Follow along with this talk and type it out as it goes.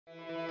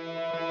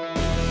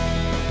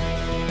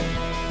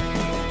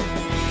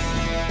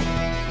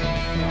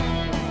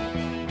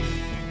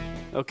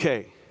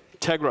Okay,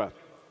 Tegra.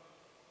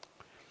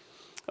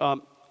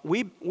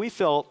 We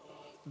felt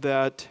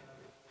that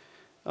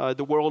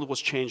the world was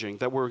changing,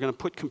 that we were going to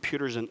put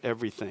computers in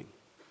everything.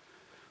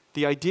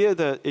 The idea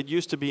that it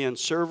used to be in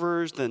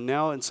servers, then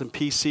now in some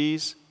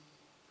PCs,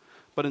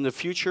 but in the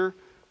future,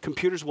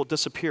 computers will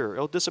disappear.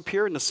 It'll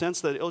disappear in the sense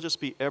that it'll just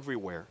be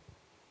everywhere.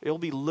 It'll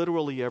be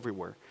literally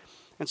everywhere.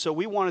 And so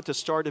we wanted to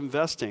start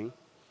investing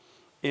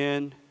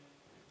in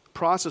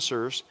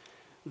processors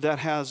that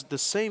has the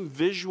same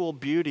visual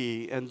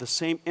beauty and the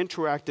same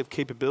interactive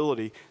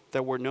capability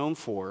that we're known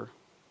for,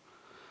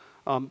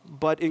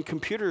 but in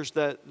computers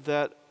that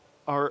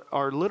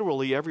are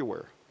literally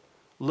everywhere.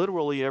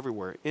 Literally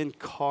everywhere. In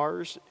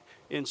cars,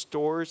 in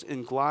stores,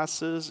 in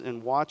glasses,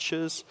 in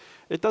watches.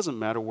 It doesn't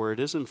matter where it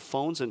is, in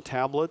phones and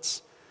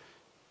tablets.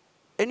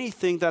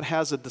 Anything that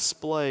has a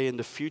display in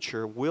the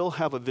future will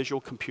have a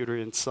visual computer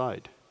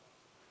inside.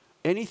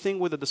 Anything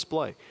with a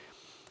display.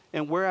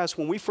 And whereas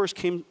when we first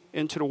came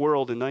into the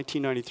world in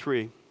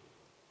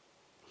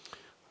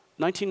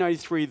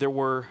 1993, there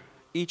were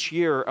each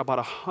year about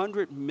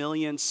 100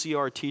 million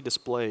CRT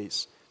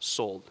displays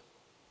sold.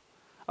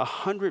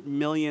 100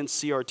 million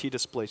CRT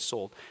displays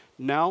sold.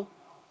 Now,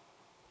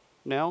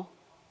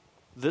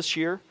 this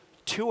year,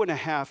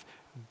 2.5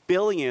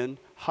 billion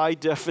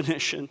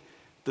high-definition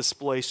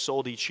displays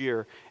sold each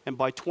year. And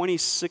by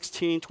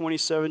 2016,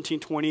 2017,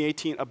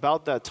 2018,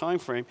 about that time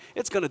frame,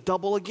 it's going to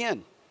double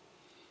again.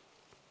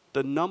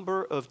 The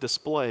number of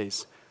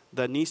displays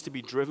that needs to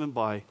be driven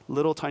by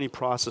little tiny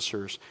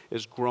processors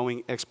is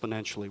growing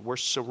exponentially. We're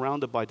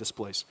surrounded by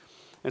displays.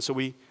 And so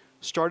we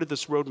started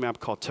this roadmap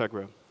called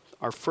Tegra.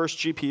 Our first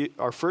GPU,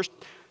 our first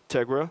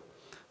Tegra,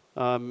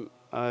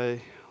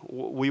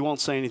 we won't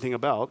say anything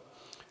about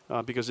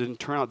because it didn't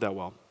turn out that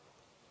well.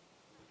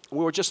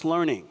 We were just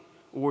learning.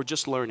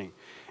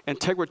 And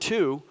Tegra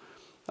 2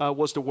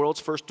 was the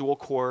world's first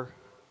dual-core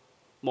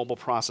mobile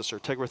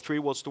processor. Tegra 3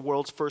 was the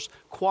world's first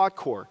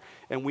quad-core.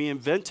 And we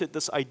invented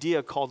this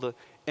idea called the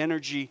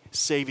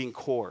energy-saving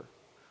core.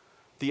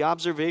 The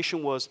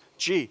observation was,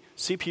 gee,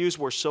 CPUs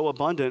were so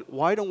abundant,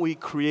 why don't we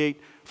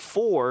create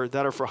 4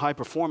 that are for high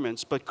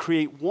performance, but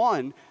create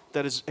 1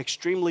 that is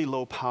extremely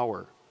low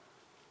power,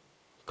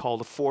 called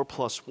the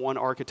 4+1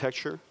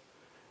 architecture.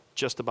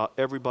 Just about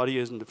everybody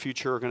in the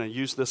future are going to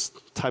use this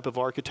type of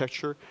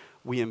architecture.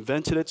 We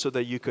invented it so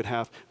that you could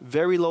have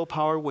very low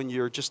power when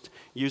you're just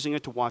using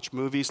it to watch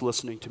movies,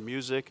 listening to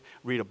music,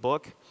 read a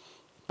book.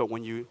 But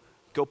when you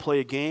go play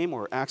a game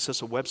or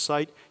access a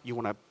website, you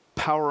want to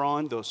power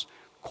on those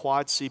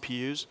quad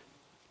CPUs,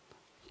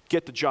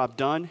 get the job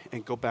done,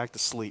 and go back to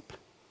sleep.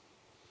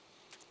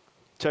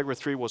 Tegra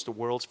 3 was the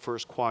world's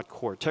first quad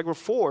core. Tegra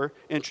 4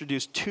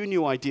 introduced 2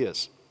 new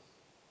ideas.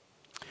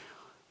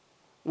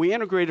 We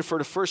integrated for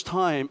the first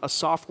time a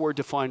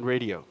software-defined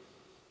radio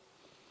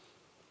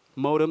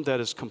modem that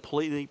is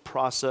completely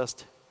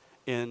processed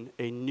in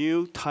a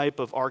new type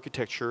of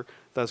architecture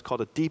that's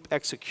called a deep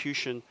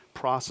execution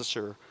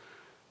processor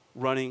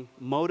running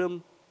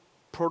modem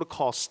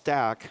protocol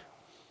stack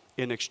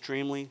in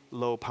extremely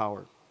low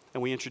power.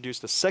 And we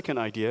introduced a second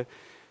idea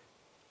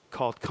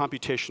called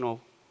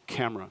computational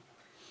camera.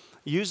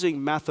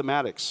 Using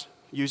mathematics,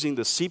 using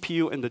the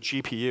CPU and the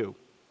GPU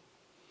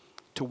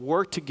to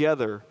work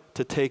together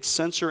to take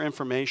sensor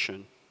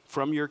information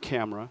from your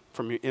camera,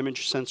 from your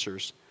image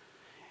sensors,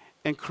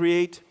 and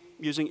create,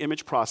 using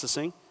image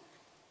processing,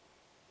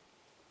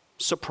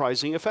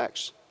 surprising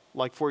effects.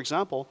 Like, for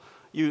example,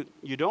 you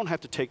don't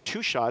have to take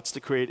 2 shots to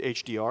create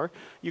HDR.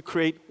 You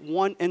create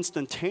 1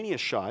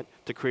 instantaneous shot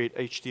to create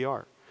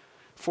HDR.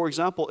 For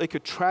example, it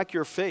could track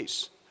your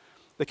face.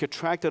 It could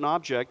track an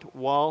object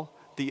while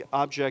the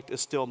object is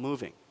still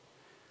moving.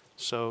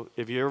 So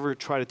if you ever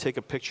try to take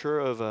a picture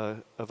of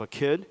a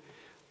kid,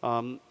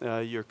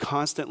 you're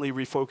constantly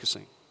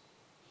refocusing.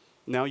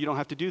 Now you don't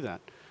have to do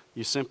that.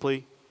 You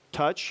simply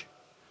touch,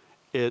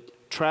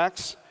 it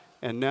tracks,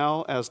 and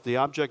now as the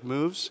object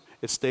moves,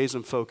 it stays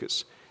in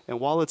focus. And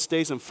while it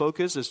stays in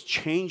focus, it's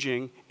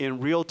changing in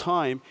real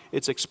time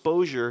its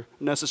exposure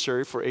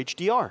necessary for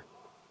HDR.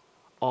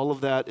 All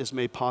of that is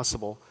made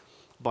possible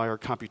by our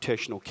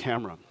computational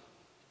camera.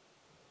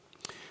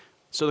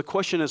 So the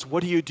question is,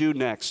 what do you do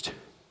next?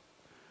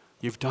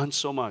 You've done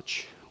so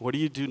much. What do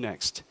you do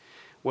next?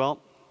 Well,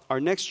 our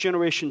next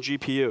generation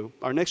GPU,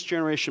 our next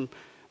generation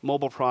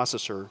mobile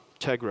processor,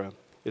 Tegra,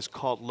 is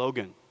called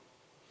Logan.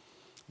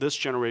 This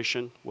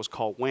generation was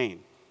called Huang.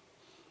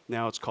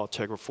 Now it's called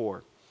Tegra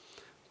 4.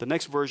 The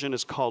next version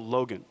is called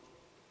Logan.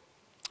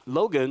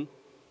 Logan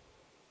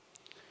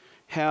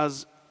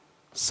has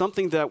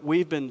something that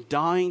we've been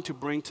dying to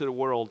bring to the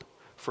world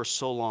for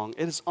so long.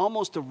 It is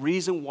almost the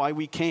reason why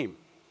we came.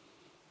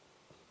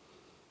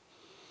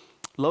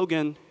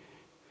 Logan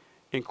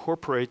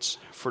incorporates,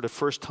 for the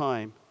first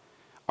time,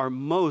 our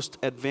most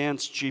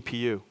advanced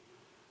GPU.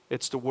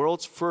 It's the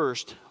world's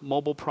first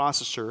mobile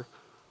processor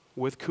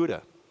with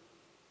CUDA.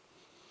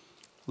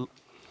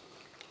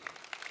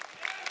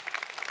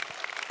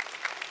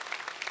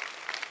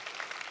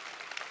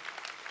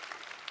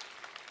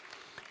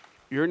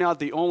 You're not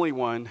the only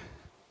one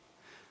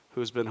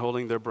who's been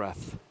holding their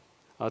breath.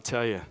 I'll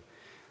tell you.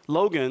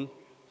 Logan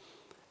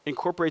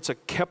incorporates a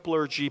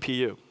Kepler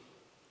GPU.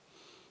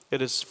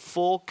 It is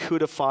full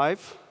CUDA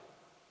 5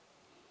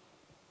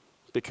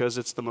 because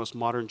it's the most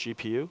modern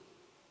GPU.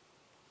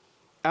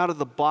 Out of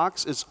the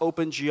box is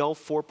OpenGL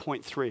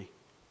 4.3.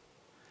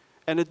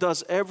 And it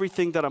does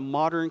everything that a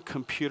modern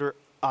computer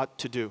ought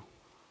to do.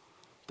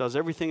 Does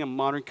everything a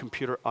modern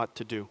computer ought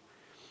to do.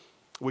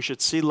 We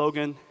should see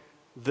Logan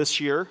this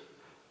year,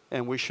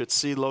 and we should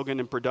see Logan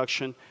in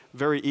production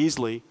very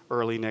easily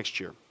early next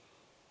year.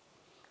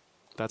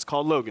 That's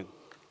called Logan.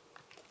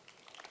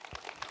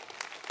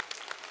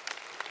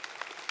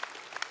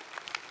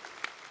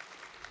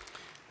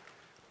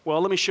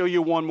 Well, let me show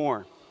you one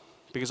more,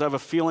 because I have a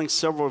feeling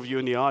several of you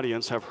in the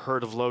audience have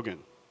heard of Logan.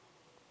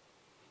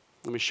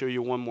 Let me show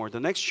you one more. The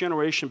next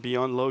generation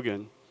beyond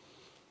Logan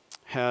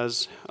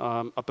has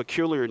a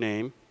peculiar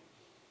name.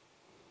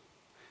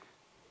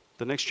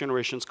 The next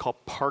generation is called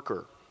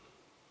Parker.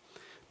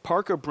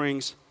 Parker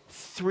brings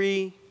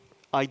 3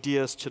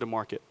 ideas to the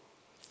market,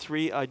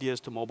 3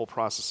 ideas to mobile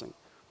processing.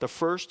 The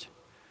first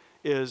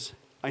is,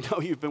 I know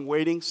you've been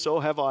waiting, so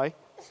have I.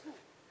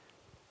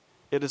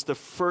 It is the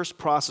first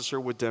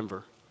processor with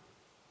Denver.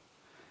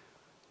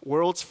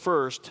 World's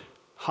first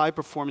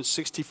high-performance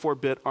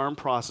 64-bit ARM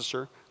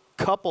processor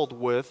coupled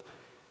with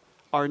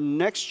our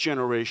next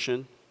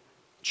generation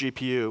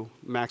GPU,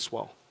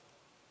 Maxwell.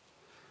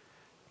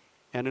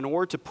 And in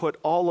order to put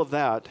all of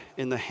that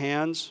in the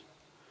hands,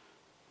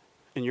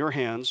 in your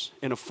hands,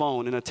 in a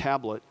phone, in a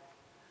tablet,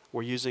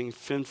 we're using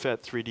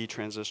FinFET 3D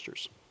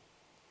transistors.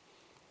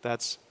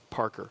 That's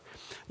Parker.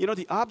 You know,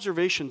 the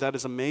observation that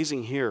is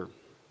amazing here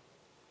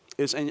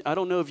is, and I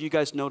don't know if you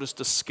guys noticed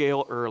the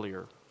scale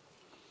earlier,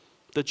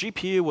 the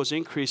GPU was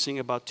increasing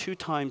about 2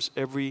 times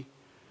every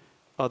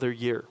other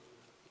year.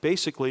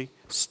 Basically,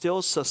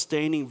 still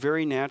sustaining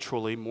very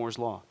naturally Moore's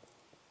law.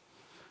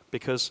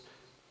 Because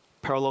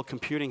parallel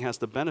computing has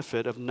the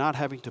benefit of not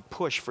having to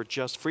push for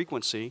just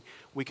frequency.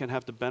 We can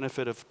have the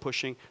benefit of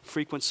pushing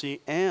frequency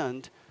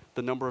and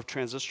the number of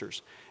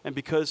transistors. And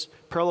because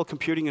parallel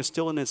computing is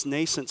still in its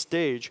nascent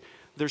stage,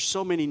 there's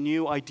so many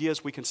new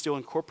ideas we can still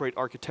incorporate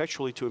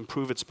architecturally to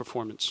improve its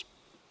performance.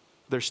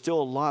 There's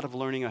still a lot of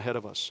learning ahead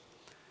of us.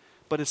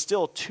 But it's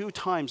still 2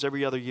 times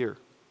every other year.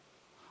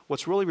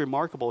 What's really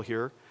remarkable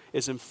here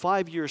is in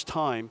 5 years'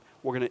 time,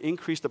 we're going to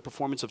increase the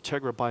performance of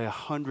Tegra by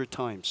 100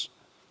 times.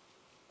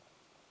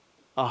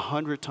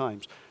 100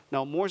 times.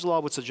 Now, Moore's law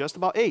would suggest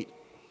about 8.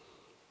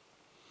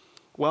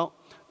 Well,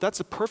 that's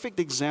a perfect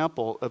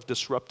example of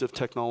disruptive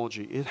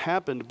technology. It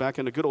happened back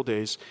in the good old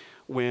days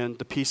when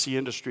the PC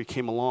industry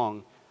came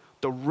along.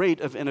 The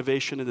rate of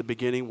innovation in the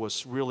beginning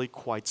was really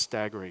quite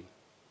staggering.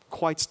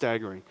 Quite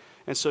staggering.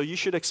 And so you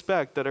should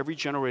expect that every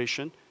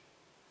generation,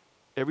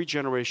 the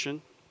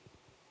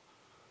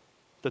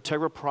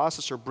Tegra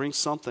processor brings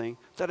something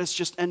that is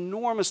just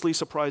enormously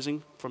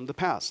surprising from the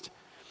past.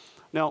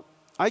 Now,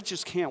 I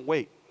just can't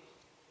wait.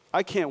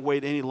 I can't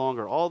wait any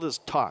longer. All this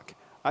talk,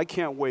 I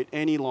can't wait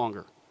any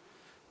longer.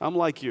 I'm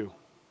like you.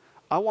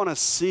 I want to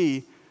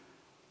see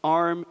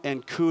ARM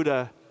and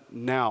CUDA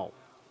now.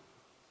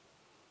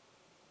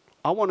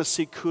 I want to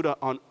see CUDA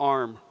on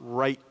ARM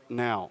right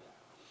now.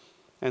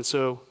 And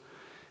so,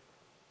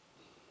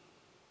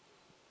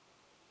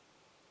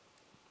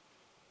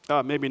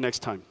 maybe next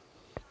time.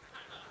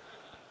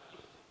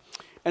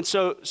 And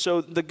so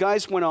the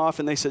guys went off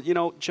and they said, you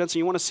know, Jen-Hsun,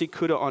 you want to see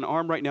CUDA on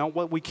ARM right now?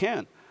 Well, we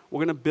can. We're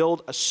going to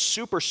build a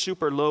super,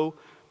 super low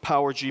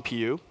power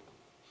GPU,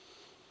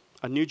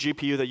 a new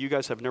GPU that you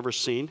guys have never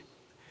seen.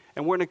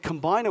 And we're going to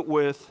combine it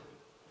with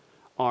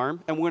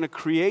ARM, and we're going to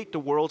create the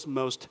world's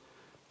most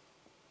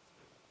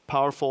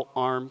powerful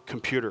ARM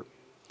computer.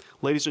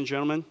 Ladies and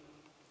gentlemen,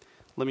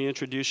 let me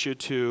introduce you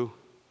to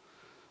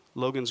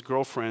Logan's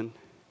girlfriend,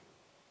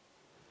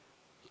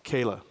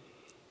 Kayla.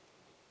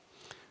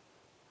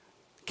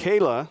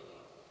 Kayla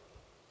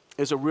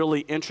is a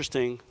really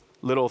interesting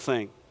little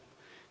thing.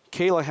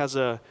 Kayla has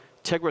a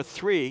Tegra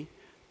 3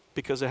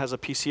 because it has a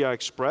PCI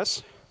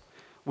Express.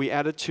 We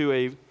added to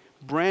a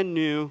brand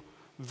new,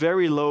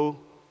 very low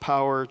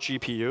power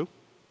GPU.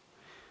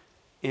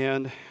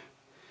 And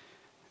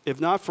if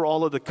not for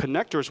all of the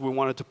connectors we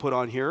wanted to put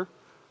on here,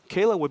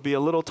 Kayla would be a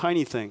little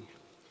tiny thing.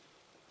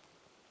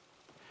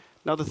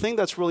 Now the thing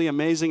that's really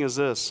amazing is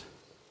this.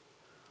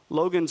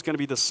 Logan's going to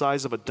be the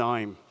size of a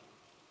dime.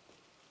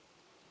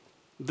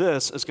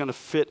 This is going to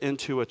fit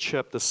into a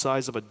chip the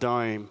size of a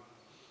dime,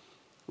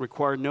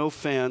 require no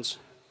fans,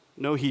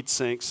 no heat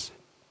sinks,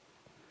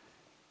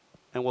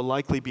 and will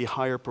likely be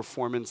higher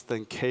performance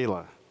than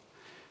Kayla.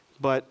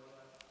 But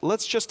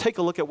let's just take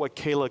a look at what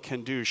Kayla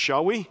can do,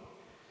 shall we?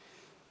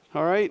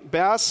 All right,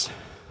 Bass,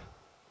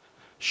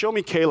 show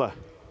me Kayla.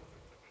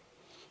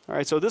 All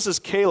right, so this is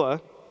Kayla.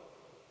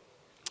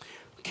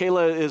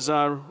 Kayla is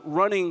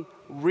running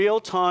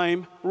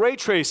real-time ray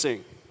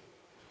tracing.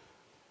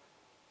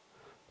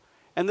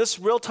 And this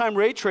real-time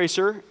ray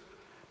tracer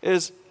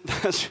is,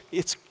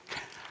 it's,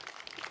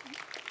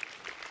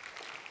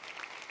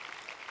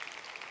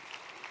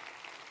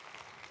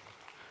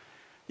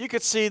 You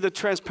could see the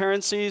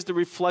transparencies, the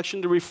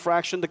reflection, the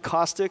refraction, the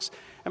caustics.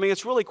 I mean,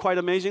 it's really quite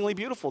amazingly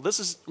beautiful.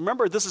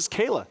 Remember, this is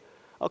Kayla.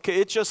 Okay,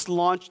 it just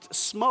launched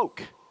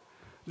Smoke.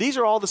 These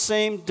are all the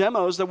same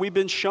demos that we've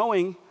been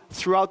showing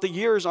throughout the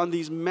years on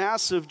these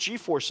massive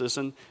G-forces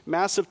and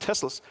massive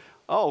Teslas.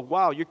 Oh,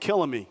 wow, you're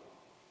killing me.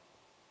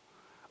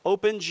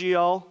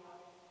 OpenGL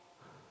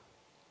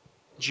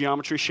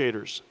geometry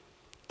shaders.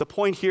 The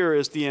point here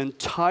is the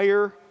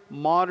entire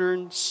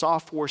modern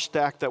software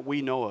stack that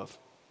we know of,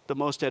 the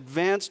most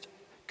advanced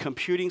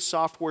computing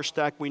software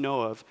stack we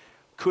know of,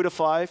 CUDA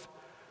 5,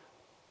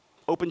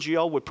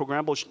 OpenGL with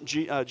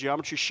programmable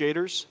geometry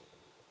shaders,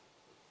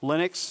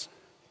 Linux,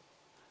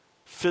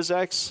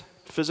 physics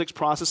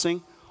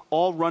processing,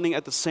 all running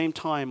at the same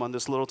time on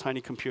this little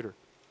tiny computer.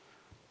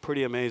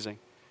 Pretty amazing.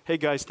 Hey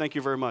guys, thank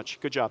you very much.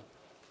 Good job.